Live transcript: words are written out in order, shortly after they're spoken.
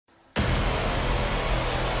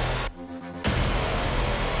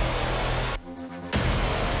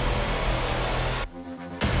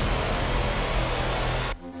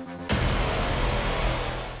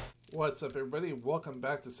What's up, everybody? Welcome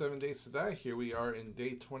back to 7 Days to Die. Here we are in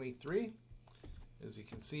day 23. As you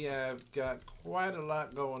can see, I've got quite a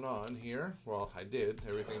lot going on here. Well, I did.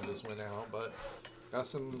 Everything just went out, but got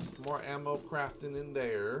some more ammo crafting in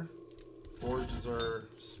there. Forges are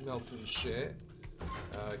smelting shit.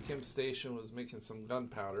 Kim Station was making some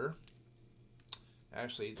gunpowder.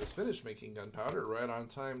 Actually, he just finished making gunpowder right on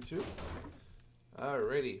time, too.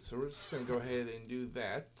 Alrighty, so we're just going to go ahead and do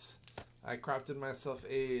that. I crafted myself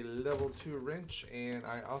a level 2 wrench, and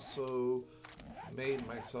I also made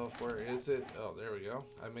myself, where is it? Oh, there we go.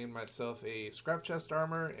 I made myself a scrap chest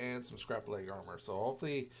armor and some scrap leg armor. So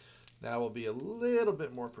hopefully now we'll be a little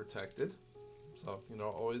bit more protected. So, you know,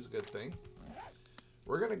 always a good thing.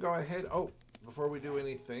 We're going to go ahead. Oh, before we do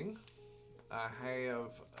anything, I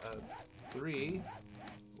have 3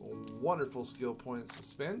 wonderful skill points to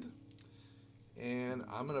spend. And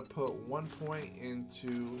I'm going to put 1 point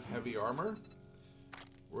into heavy armor.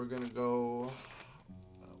 We're going to go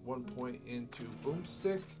 1 point into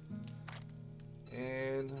boomstick.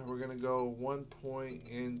 And we're going to go 1 point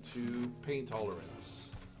into pain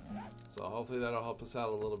tolerance. So hopefully that'll help us out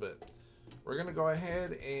a little bit. We're going to go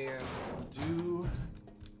ahead and do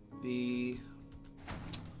the...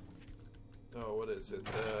 oh, what is it?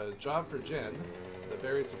 The job for Jen. The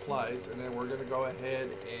buried supplies. And then we're going to go ahead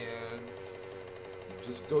and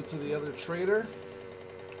just go to the other trader.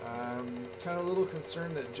 I'm kind of a little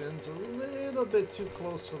concerned that Jen's a little bit too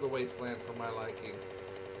close to the wasteland for my liking.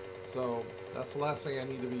 So that's the last thing I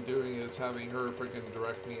need to be doing, is having her freaking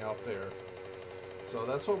direct me out there. So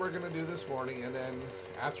that's what we're going to do this morning. And then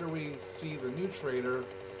after we see the new trader,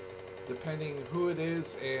 depending who it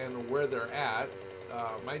is and where they're at,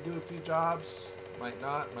 might do a few jobs, might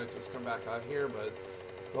not, might just come back out here. But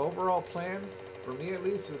the overall plan, for me at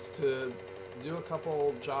least, is to do a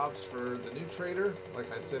couple jobs for the new trader, like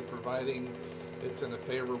I said, providing it's in a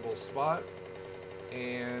favorable spot,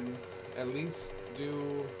 and at least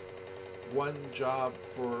do 1 job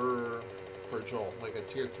for Joel, like a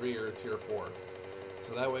tier 3 or a tier 4,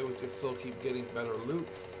 so that way we can still keep getting better loot.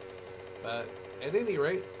 But at any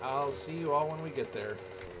rate, I'll see you all when we get there.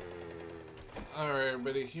 Alright,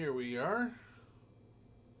 everybody, here we are.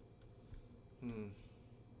 I'm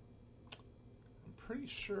pretty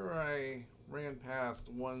sure I ran past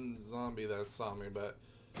 1 zombie that saw me, but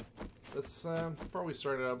let's before we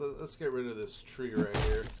start out, let's get rid of this tree right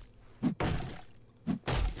here.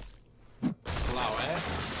 Hello, eh?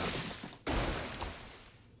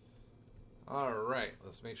 Alright,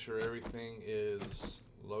 let's make sure everything is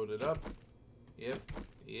loaded up. Yep.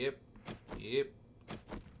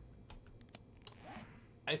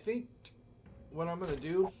 I think what I'm gonna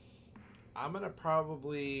do, I'm going to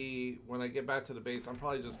probably, when I get back to the base, I'm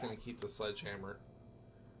probably just going to keep the sledgehammer.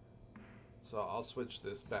 So I'll switch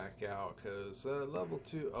this back out, because level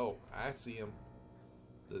 2, oh, I see him.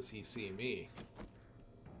 Does he see me?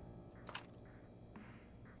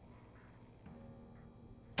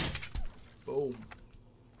 Boom.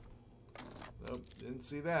 Nope, didn't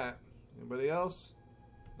see that. Anybody else?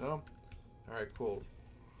 No? Alright, cool.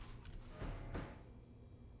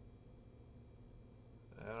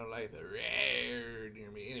 I don't like the rare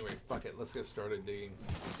near me. Anyway, fuck it. Let's get started digging.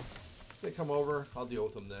 If they come over, I'll deal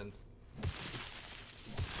with them then.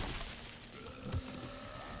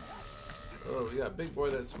 Oh, we got a big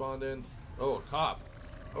boy that spawned in. Oh, a cop.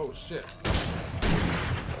 Oh, shit.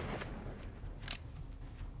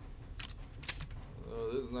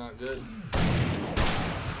 Oh, this is not good.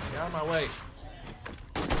 Get out of my way.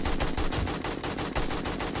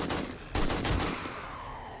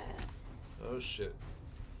 Oh, shit.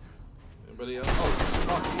 Anybody else? Oh,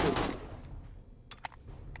 fuck you.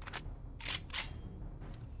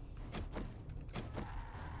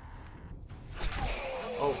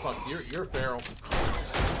 Oh, fuck, you're feral.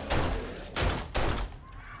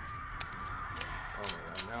 Oh my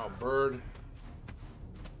god, now a bird.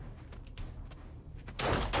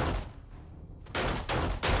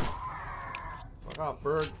 Fuck off,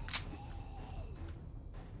 bird.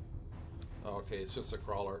 Oh, okay, it's just a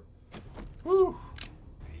crawler. Woo!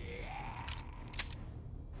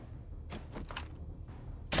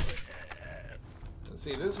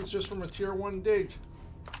 See, this is just from a tier 1 dig.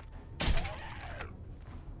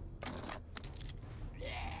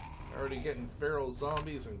 Already getting feral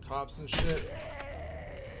zombies and cops and shit.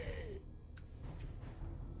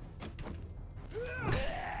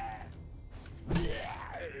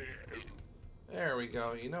 There we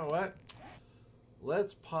go. You know what?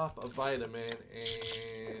 Let's pop a vitamin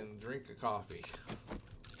and drink a coffee.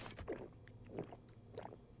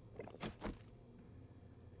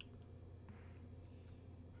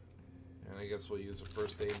 I guess we'll use a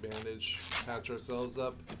first aid bandage, patch ourselves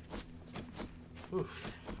up.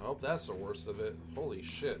 Oof. I hope that's the worst of it. Holy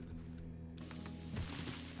shit.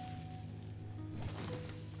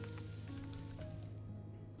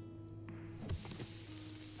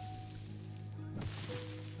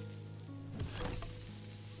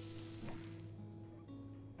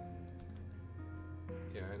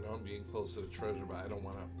 Yeah, I know I'm getting close to the treasure, but I don't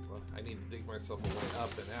want to. I need to dig myself a way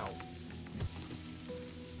up and out.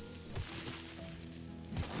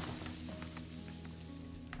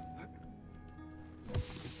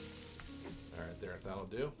 That'll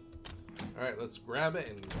do. Alright, let's grab it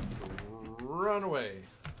and run away.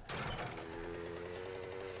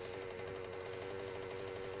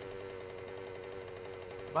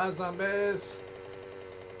 Bye, zombies!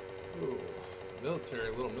 Ooh,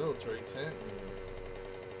 little military tent.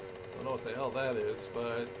 I don't know what the hell that is,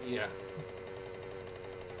 but yeah.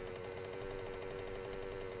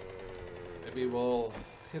 Maybe we'll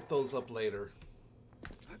hit those up later.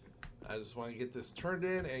 I just want to get this turned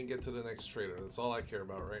in and get to the next trader. That's all I care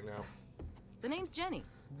about right now. The name's Jenny.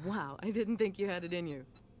 Wow, I didn't think you had it in you.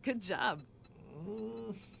 Good job.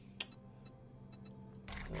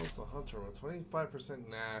 That was the hunter one. 25%.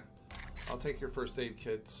 Nah. I'll take your first aid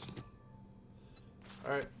kits.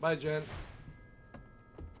 Alright, bye, Jen.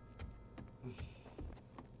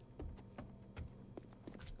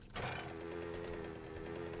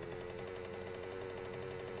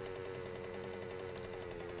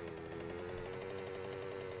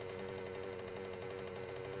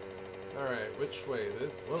 Alright, which way?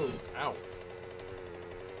 This, whoa, ow.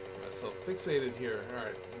 Myself fixated here.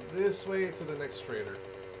 Alright, this way to the next trader.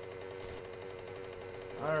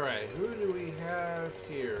 Alright, who do we have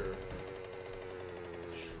here?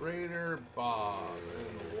 Trader Bob.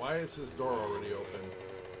 And why is his door already open?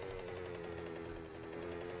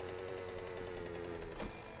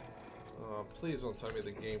 Oh, please don't tell me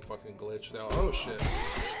the game fucking glitched out. Oh shit.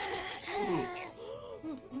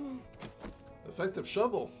 Effective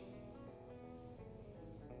shovel.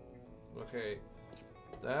 Okay,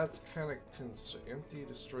 that's kind of empty,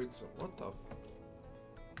 destroyed some. What the?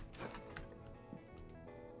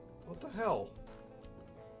 What the hell?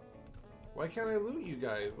 Why can't I loot you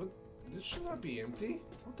guys? What? This should not be empty.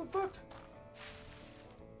 What the fuck?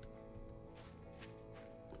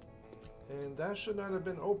 And that should not have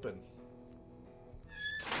been open.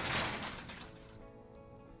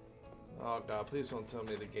 Oh god, please don't tell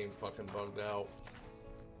me the game fucking bugged out.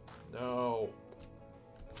 No.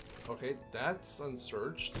 Okay, that's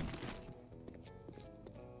unsearched.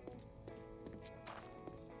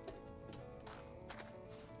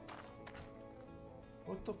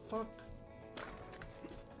 What the fuck? Are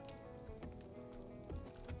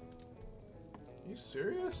you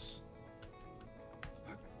serious?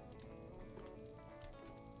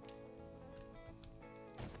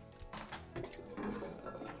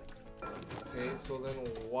 Okay, so then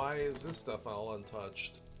why is this stuff all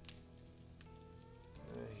untouched?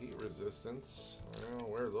 Heat resistance. I don't know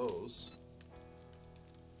where are those.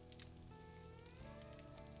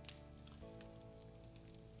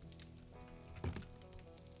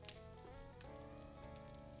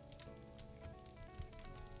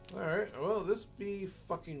 Alright, well, this be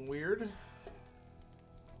fucking weird.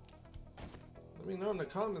 Let me know in the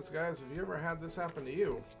comments, guys, if you ever had this happen to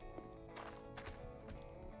you.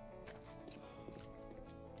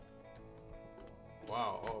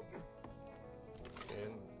 Wow. Oh.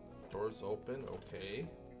 And doors open, okay.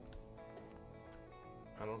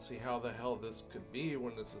 I don't see how the hell this could be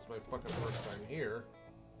when this is my fucking first time here.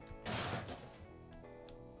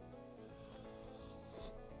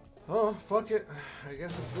 Oh, fuck it. I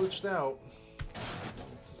guess it's glitched out.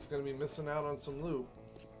 Just gonna be missing out on some loot.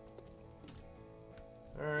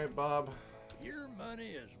 Alright, Bob. Your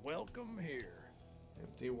money is welcome here.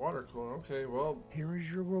 Empty water cooler. Okay, well, here is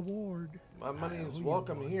your reward. my money is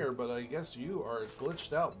welcome here, but I guess you are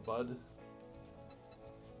glitched out, bud.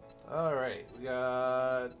 Alright, we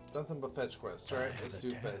got nothing but fetch quests. Alright, let's do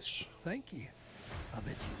fetch. Thank you. I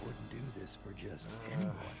bet you wouldn't do this for just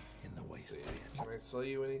anyone in the wasteland. Can I sell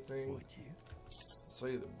you anything? Would you? Sell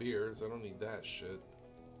you the beers. I don't need that shit.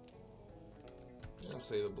 I'll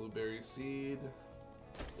say the blueberry seed.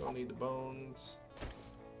 Don't need the bones.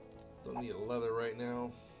 Don't need a leather right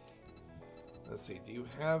now. Let's see. Do you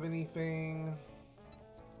have anything?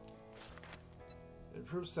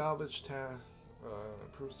 Improve salvage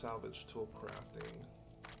improve salvage tool crafting.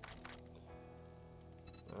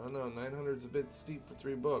 I don't know. 900's a bit steep for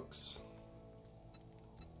 3 books.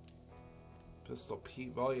 Pistol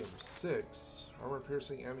Pete Volume 6. Armor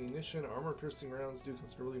piercing ammunition. Armor piercing rounds do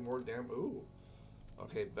considerably more damage. Ooh.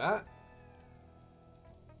 Okay, that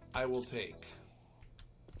I will take.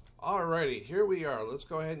 Alrighty, here we are. Let's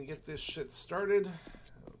go ahead and get this shit started.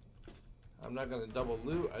 I'm not going to double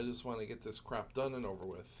loot. I just want to get this crap done and over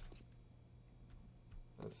with.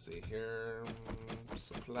 Let's see here.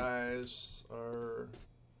 Supplies are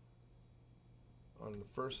on the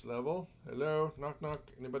first level. Hello? Knock knock.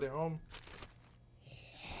 Anybody home?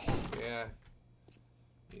 Yeah.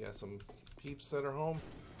 You got some peeps that are home?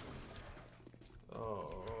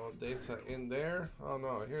 Oh, they sat in there? Oh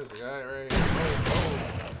no, here's a guy right here. Oh,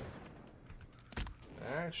 oh.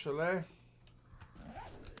 Actually, I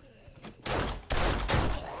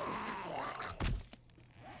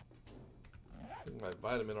think my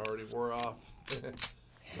vitamin already wore off. It's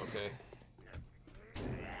okay.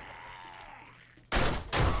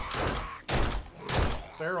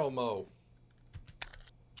 Feral Mo.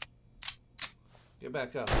 Get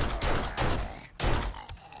back up.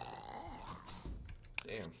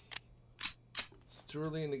 Damn. It's too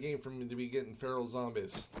early in the game for me to be getting feral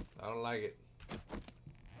zombies. I don't like it.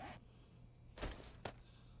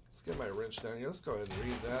 Let's get my wrench down here. Let's go ahead and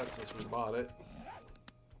read that since we bought it.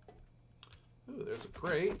 Ooh, there's a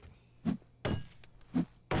crate. A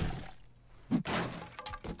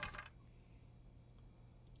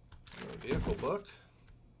vehicle book.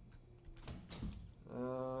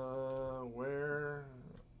 Where?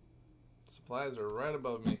 Supplies are right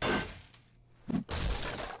above me.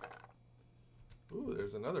 Ooh,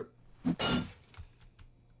 there's another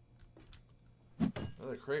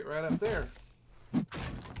crate right up there.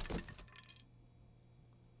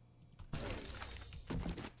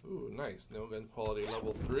 Ooh, nice. No gun quality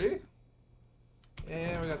level 3.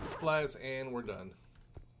 And we got the supplies and we're done.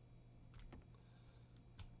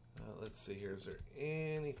 Let's see here. Is there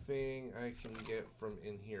anything I can get from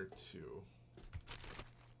in here too?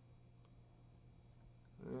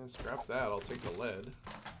 Scrap that. I'll take the lead.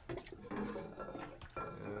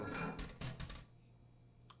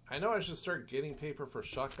 I know I should start getting paper for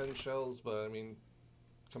shotgun shells, but I mean,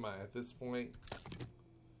 come on, at this point,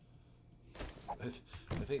 I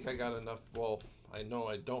think I got enough. Well, I know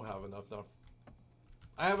I don't have enough.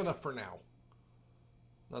 I have enough for now.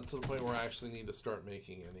 Not to the point where I actually need to start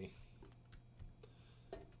making any.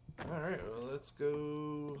 Alright, well, let's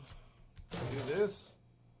go do this.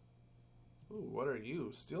 Ooh, what are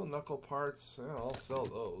you? Steel knuckle parts. Yeah, I'll sell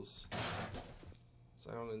those.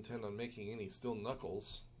 So I don't intend on making any steel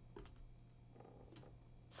knuckles.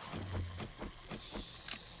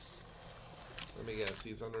 Let me guess,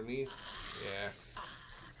 he's underneath? Yeah.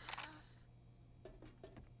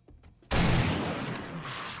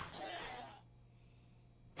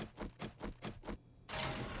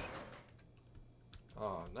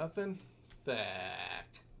 Oh, nothing? Fuck.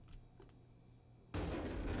 Ooh,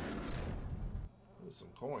 some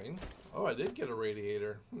coin. Oh, I did get a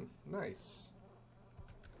radiator. Nice.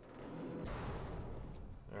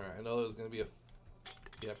 Alright, I know there's gonna be a...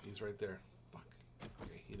 Yep, he's right there. Fuck.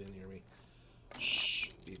 Okay, he didn't hear me. Shh.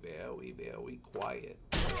 Be very quiet.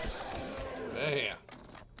 Bam.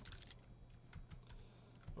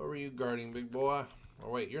 What were you guarding, big boy?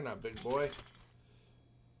 Oh, wait, you're not big boy.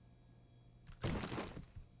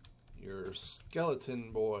 You're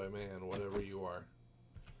skeleton boy, man, whatever you are.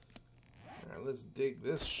 Alright, let's dig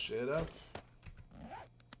this shit up.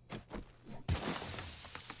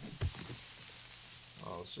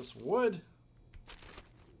 Oh, it's just wood.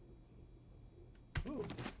 Ooh,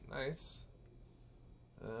 nice.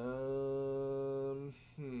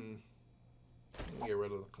 Get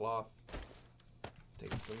rid of the cloth.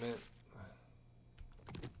 Take cement.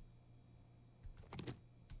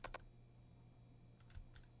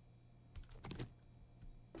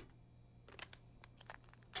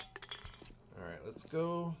 Alright, let's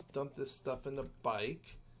go dump this stuff in the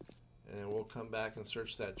bike. And we'll come back and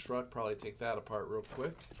search that truck. Probably take that apart real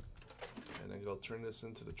quick. And then go turn this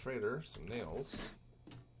into the trader. Some nails.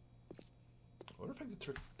 I wonder if I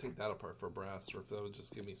could take that apart for brass, or if that would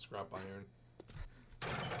just give me scrap iron.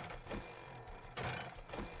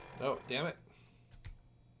 Oh, damn it.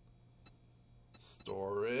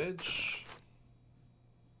 Storage.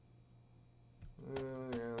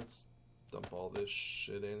 Yeah, let's dump all this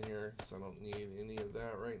shit in here, because I don't need any of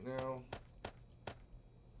that right now.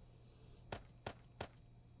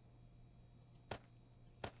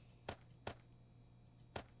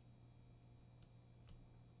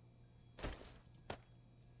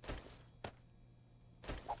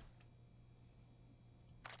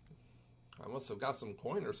 I must have got some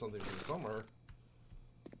coin or something from somewhere.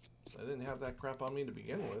 I didn't have that crap on me to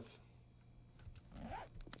begin with.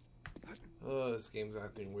 Oh, this game's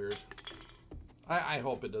acting weird. I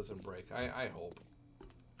hope it doesn't break. I hope.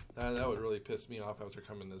 That would really piss me off after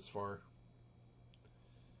coming this far.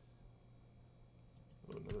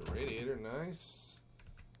 Oh, another radiator, nice.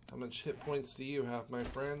 How much hit points do you have, my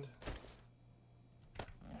friend?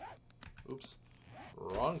 Oops.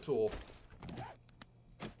 Wrong tool.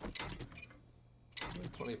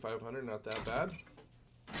 2,500, not that bad.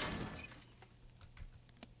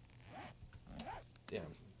 Damn,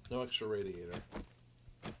 no extra radiator.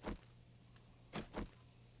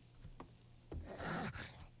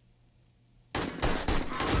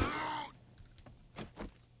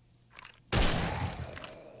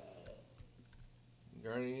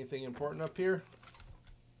 Got anything important up here?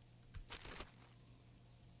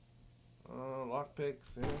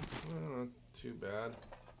 Lockpicks, yeah, not too bad.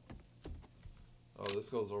 Oh, this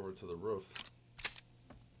goes over to the roof.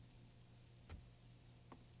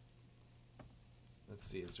 Let's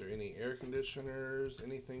see, is there any air conditioners,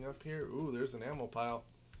 anything up here? Ooh, there's an ammo pile.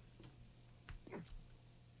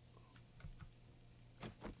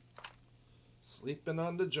 Sleeping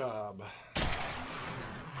on the job.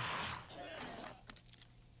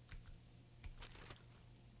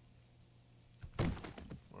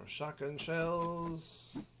 More shotgun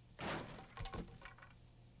shells.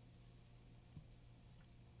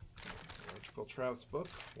 Electrical traps book,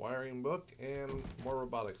 wiring book, and more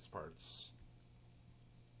robotics parts.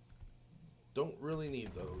 Don't really need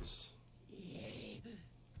those.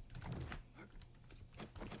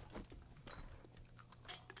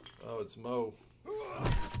 Oh, it's Mo.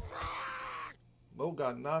 Mo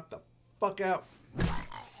got knocked the fuck out.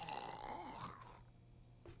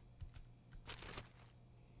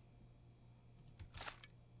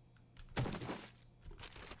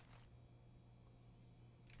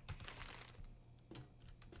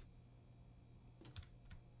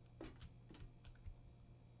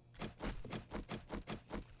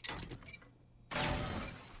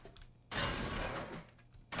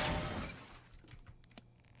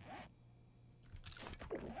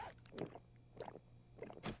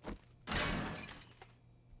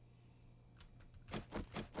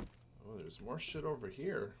 There's more shit over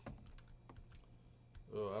here.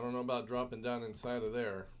 Oh, I don't know about dropping down inside of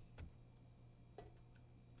there.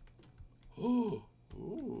 Ooh.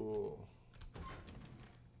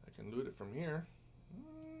 I can loot it from here.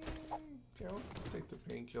 Okay, I'll take the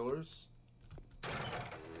painkillers.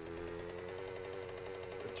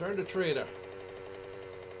 Return to trader.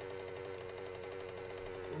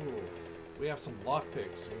 Ooh. We have some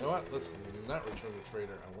lockpicks. You know what? Let's not return to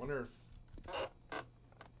trader. I wonder if...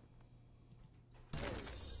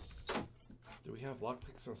 Do we have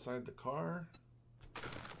lockpicks inside the car?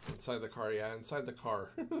 Inside the car, yeah, inside the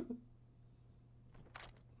car.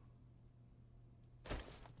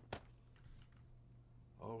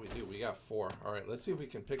 Oh, we do. We got 4. Alright, let's see if we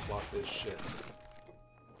can pick lock this shit.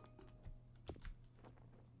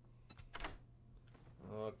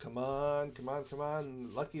 Come on, come on, come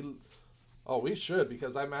on. Lucky... Oh, we should,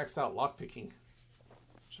 because I maxed out lockpicking.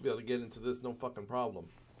 Should be able to get into this, no fucking problem.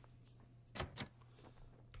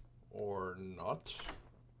 Or not.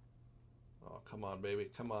 Oh, come on, baby.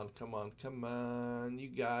 Come on, come on, come on. You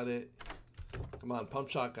got it. Come on, pump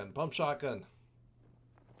shotgun, pump shotgun.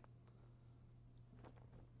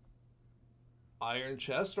 Iron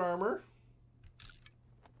chest armor.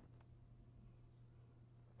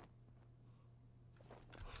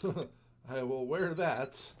 I will wear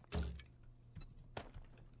that.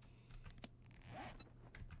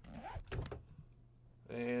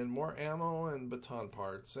 And more ammo and baton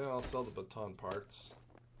parts. Yeah, I'll sell the baton parts.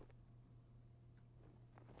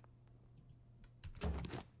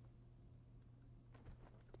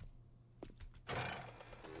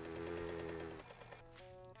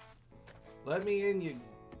 Let me in, you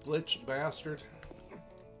glitch bastard.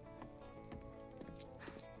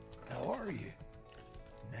 How are you?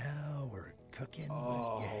 Now we're cooking.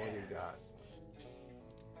 Oh, what do you got?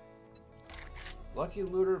 Lucky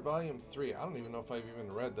Looter Volume 3. I don't even know if I've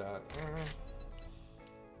even read that.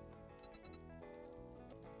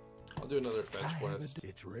 I'll do another fetch quest.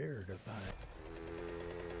 It's rare to find.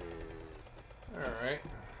 Alright.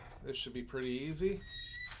 This should be pretty easy.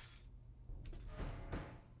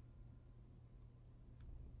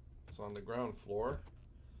 It's on the ground floor.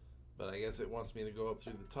 But I guess it wants me to go up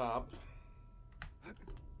through the top.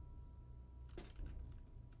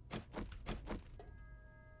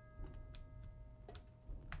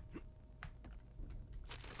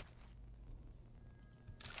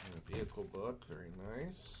 Vehicle book, very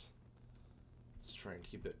nice. Let's try and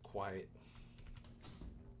keep it quiet.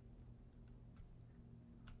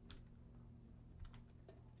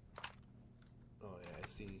 Oh yeah, I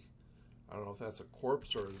see. I don't know if that's a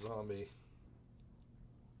corpse or a zombie.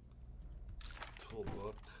 Tool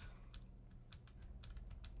book.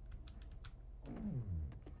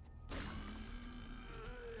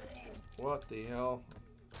 What the hell?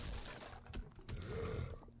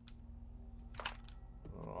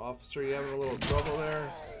 Oh, officer, you having a little trouble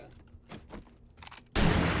there?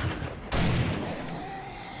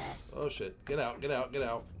 Oh shit. Get out, get out, get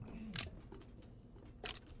out.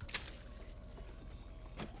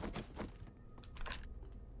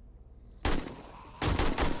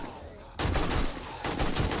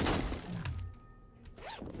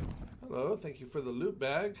 Hello, thank you for the loot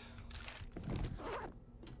bag.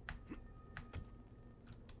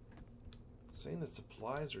 Saying that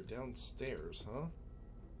supplies are downstairs, huh?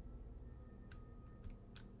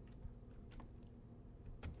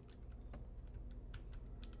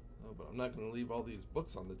 Oh, but I'm not going to leave all these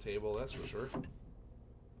books on the table, that's for sure.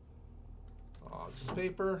 Aw, just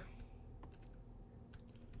paper.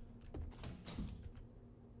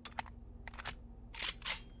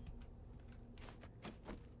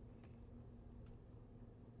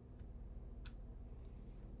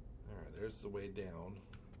 Alright, there's the way down.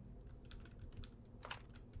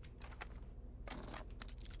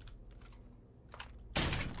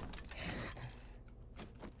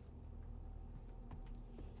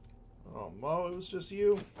 Oh, Mo, it was just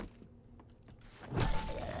you?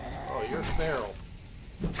 Oh, you're feral.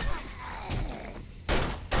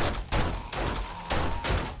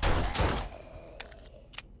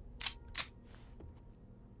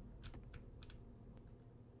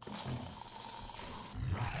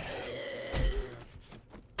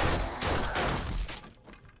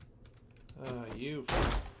 You.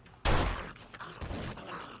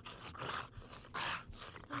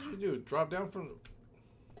 What did you do? Drop down from...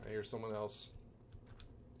 I hear someone else.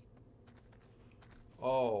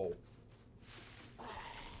 Oh.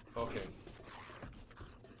 Okay.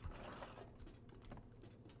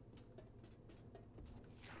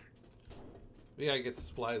 We gotta get the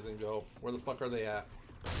supplies and go. Where the fuck are they at?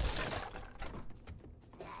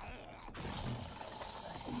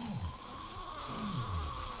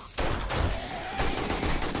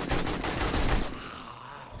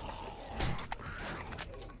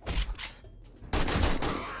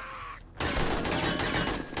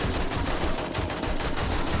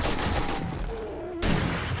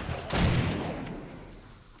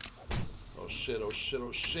 Oh shit, oh shit,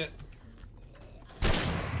 oh shit.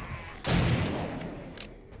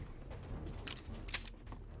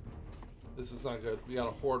 This is not good. We got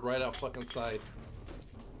a horde right out fucking side.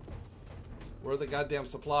 Where are the goddamn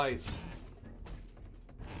supplies?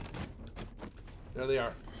 There they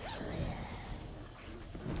are.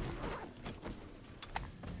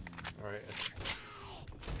 Alright.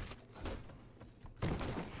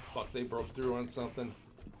 Fuck, they broke through on something.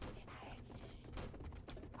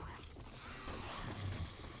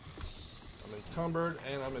 I'm encumbered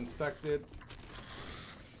and I'm infected.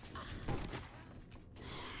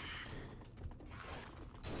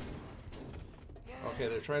 Okay,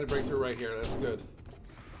 they're trying to break through right here. That's good.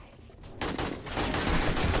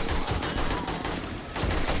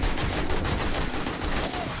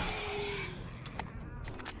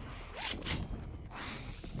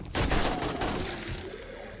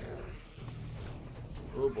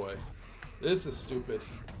 Oh boy. This is stupid.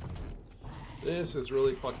 This is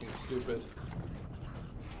really fucking stupid.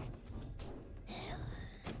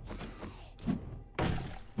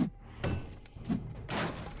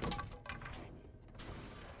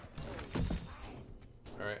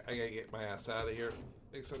 Alright, I gotta get my ass out of here.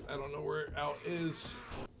 Except I don't know where out is.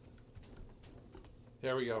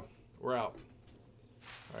 There we go. We're out.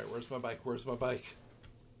 Alright, where's my bike? Where's my bike?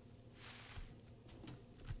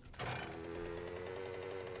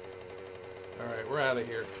 Alright, we're out of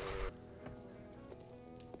here.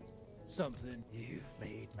 Something. You've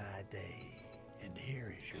made my day, and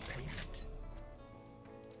here is your payment.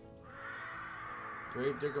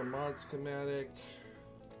 Gravedigger mod schematic.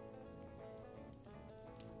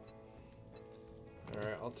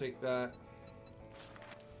 Alright, I'll take that.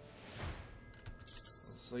 I'll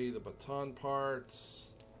sell you the baton parts.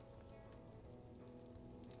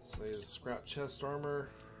 Sell you the scrap chest armor.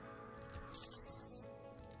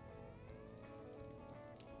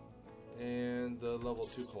 And the level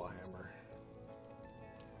 2 claw hammer.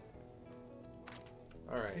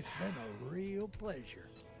 Alright. It's been a real pleasure.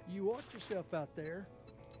 You watch yourself out there.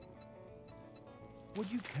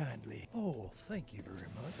 Would you kindly... Oh, thank you very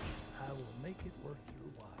much. I will make it worth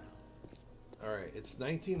your while. Alright, it's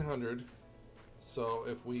 1900. So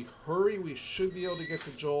if we hurry, we should be able to get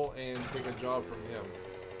to Joel and take a job from him.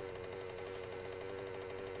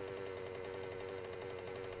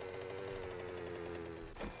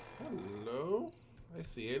 Hello? I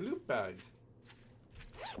see a loot bag.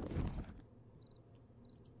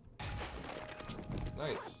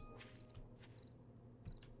 Nice.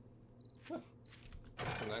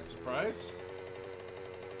 nice surprise.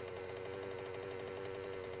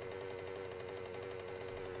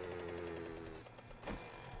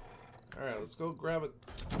 Alright, let's go grab a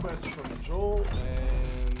quest from Joel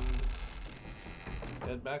and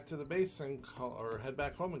head back to the base and head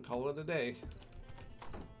back home and call it a day.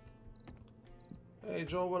 Hey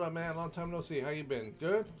Joel, what up man? Long time no see. How you been?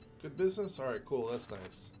 Good? Good business? Alright, cool. That's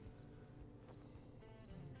nice.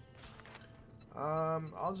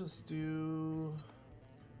 I'll just do...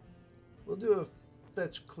 We'll do a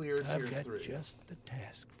fetch clear tier 3. I've got just the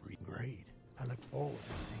task for you. Great. I look forward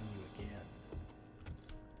to seeing you again.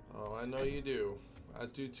 Oh, I know you do. I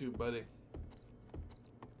do too, buddy.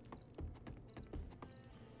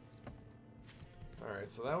 Alright,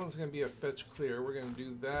 so that one's going to be a fetch clear. We're going to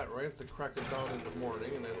do that right at the crack of dawn in the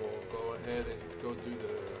morning, and then we'll go ahead and go do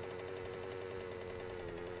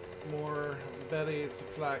the more Beta 8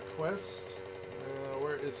 supply quest.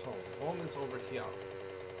 Where is home? Home is over here.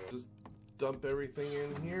 Just dump everything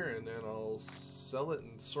in here, and then I'll sell it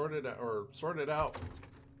and sort it out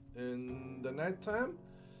in the nighttime.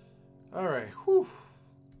 Alright, whew.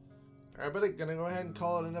 Alright, buddy, gonna go ahead and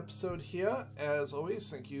call it an episode here. As always,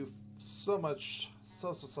 thank you so much,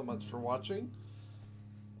 so much for watching.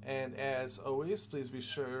 And as always, please be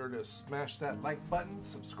sure to smash that like button,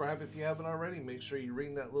 subscribe if you haven't already, make sure you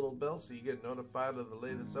ring that little bell so you get notified of the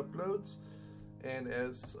latest uploads. And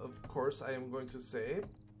as of course I am going to say,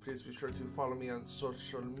 please be sure to follow me on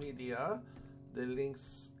social media. The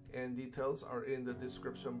links and details are in the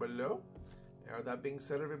description below. That being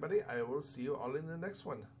said, everybody, I will see you all in the next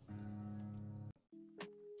one.